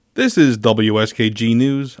This is WSKG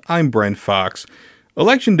News. I'm Brent Fox.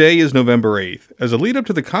 Election Day is November 8th. As a lead-up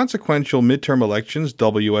to the consequential midterm elections,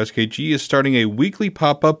 WSKG is starting a weekly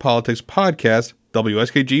pop-up politics podcast,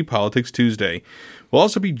 WSKG Politics Tuesday. We'll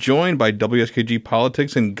also be joined by WSKG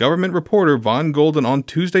Politics and Government reporter Vaughn Golden on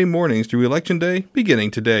Tuesday mornings through Election Day,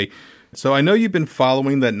 beginning today. So I know you've been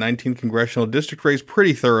following that 19th congressional district race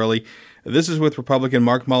pretty thoroughly. This is with Republican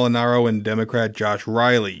Marc Molinaro and Democrat Josh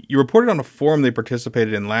Riley. You reported on a forum they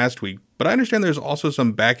participated in last week, but I understand there's also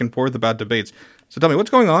some back and forth about debates. So tell me,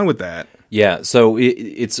 what's going on with that? Yeah, so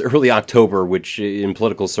it's early October, which in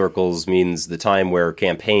political circles means the time where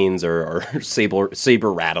campaigns are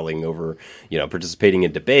saber rattling over, participating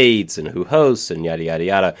in debates and who hosts and yada yada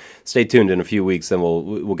yada. Stay tuned in a few weeks, then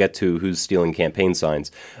we'll get to who's stealing campaign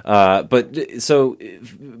signs. But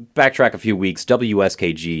backtrack a few weeks.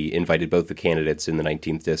 WSKG invited both the candidates in the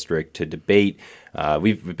 19th district to debate.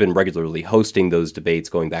 We've been regularly hosting those debates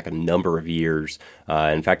going back a number of years.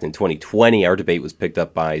 In fact, in 2020, our debate was picked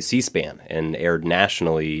up by C-SPAN and aired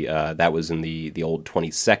nationally. That was in the old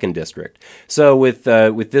 22nd district. So with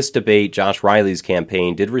this debate, Josh Riley's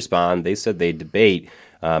campaign did respond. They said they'd debate.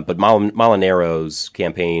 But Molinaro's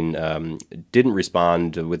campaign didn't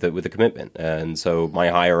respond with a commitment, and so my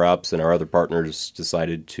higher ups and our other partners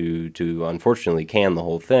decided to unfortunately can the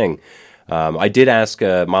whole thing. I did ask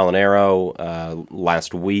Molinaro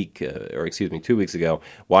last week, 2 weeks ago,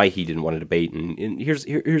 why he didn't want to debate, and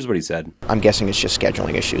here's what he said. I'm guessing it's just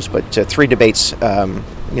scheduling issues, but 3 debates,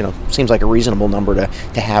 seems like a reasonable number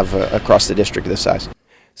to have across the district of this size.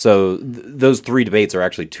 So those 3 debates are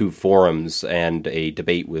actually 2 forums and a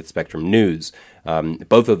debate with Spectrum News.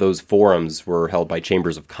 Both of those forums were held by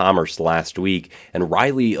Chambers of Commerce last week, and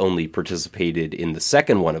Riley only participated in the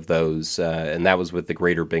second one of those, and that was with the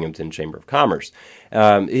Greater Binghamton Chamber of Commerce.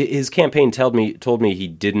 His campaign told me he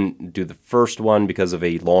didn't do the first one because of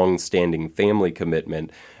a long-standing family commitment.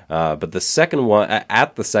 But the second one,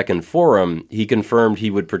 at the second forum, he confirmed he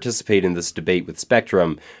would participate in this debate with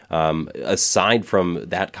Spectrum. Aside from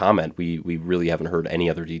that comment, we really haven't heard any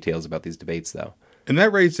other details about these debates, though. And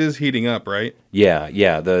that race is heating up, right? Yeah.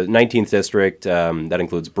 The 19th district, that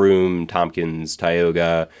includes Broome, Tompkins,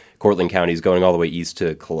 Tioga, Cortland counties, going all the way east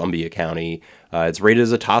to Columbia County. It's rated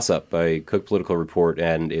as a toss-up by Cook Political Report,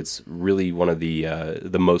 and it's really one of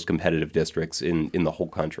the most competitive districts in the whole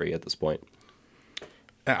country at this point.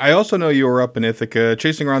 I also know you were up in Ithaca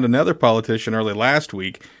chasing around another politician early last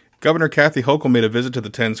week. Governor Kathy Hochul made a visit to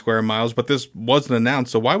the 10 square miles, but this wasn't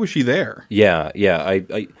announced, so why was she there? Yeah,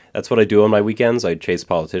 I that's what I do on my weekends. I chase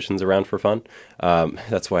politicians around for fun.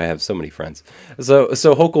 That's why I have so many friends. So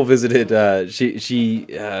Hochul visited, she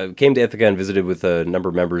came to Ithaca and visited with a number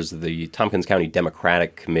of members of the Tompkins County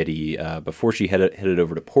Democratic Committee before she headed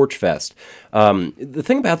over to Porch Fest. The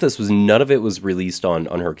thing about this was none of it was released on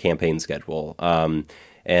her campaign schedule.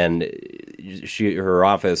 And her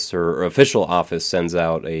official office sends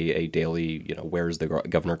out a daily, where's the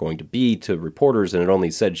governor going to be to reporters, and it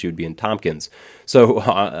only said she would be in Tompkins. So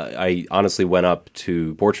I honestly went up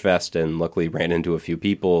to Porch Fest and luckily ran into a few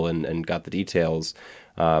people and got the details.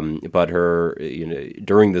 But her,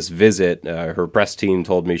 during this visit, her press team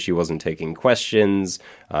told me she wasn't taking questions.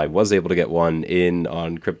 I was able to get one in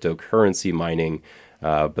on cryptocurrency mining.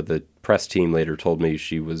 But the press team later told me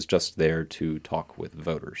she was just there to talk with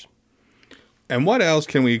voters. And what else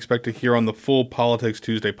can we expect to hear on the full Politics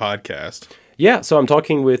Tuesday podcast? Yeah, so I'm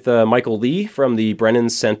talking with Michael Lee from the Brennan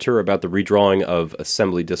Center about the redrawing of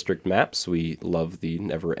Assembly District maps. We love the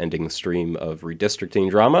never-ending stream of redistricting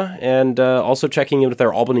drama. And also checking in with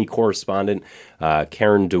our Albany correspondent,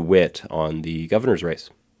 Karen DeWitt, on the governor's race.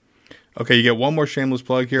 Okay, you get one more shameless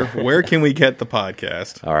plug here. Where can we get the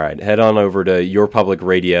podcast? All right, head on over to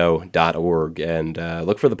yourpublicradio.org and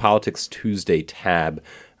look for the Politics Tuesday tab,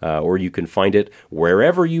 or you can find it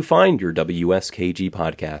wherever you find your WSKG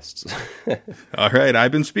podcasts. All right,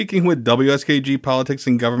 I've been speaking with WSKG Politics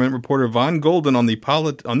and Government reporter Vaughn Golden on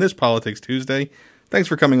this Politics Tuesday. Thanks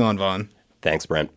for coming on, Vaughn. Thanks, Brent.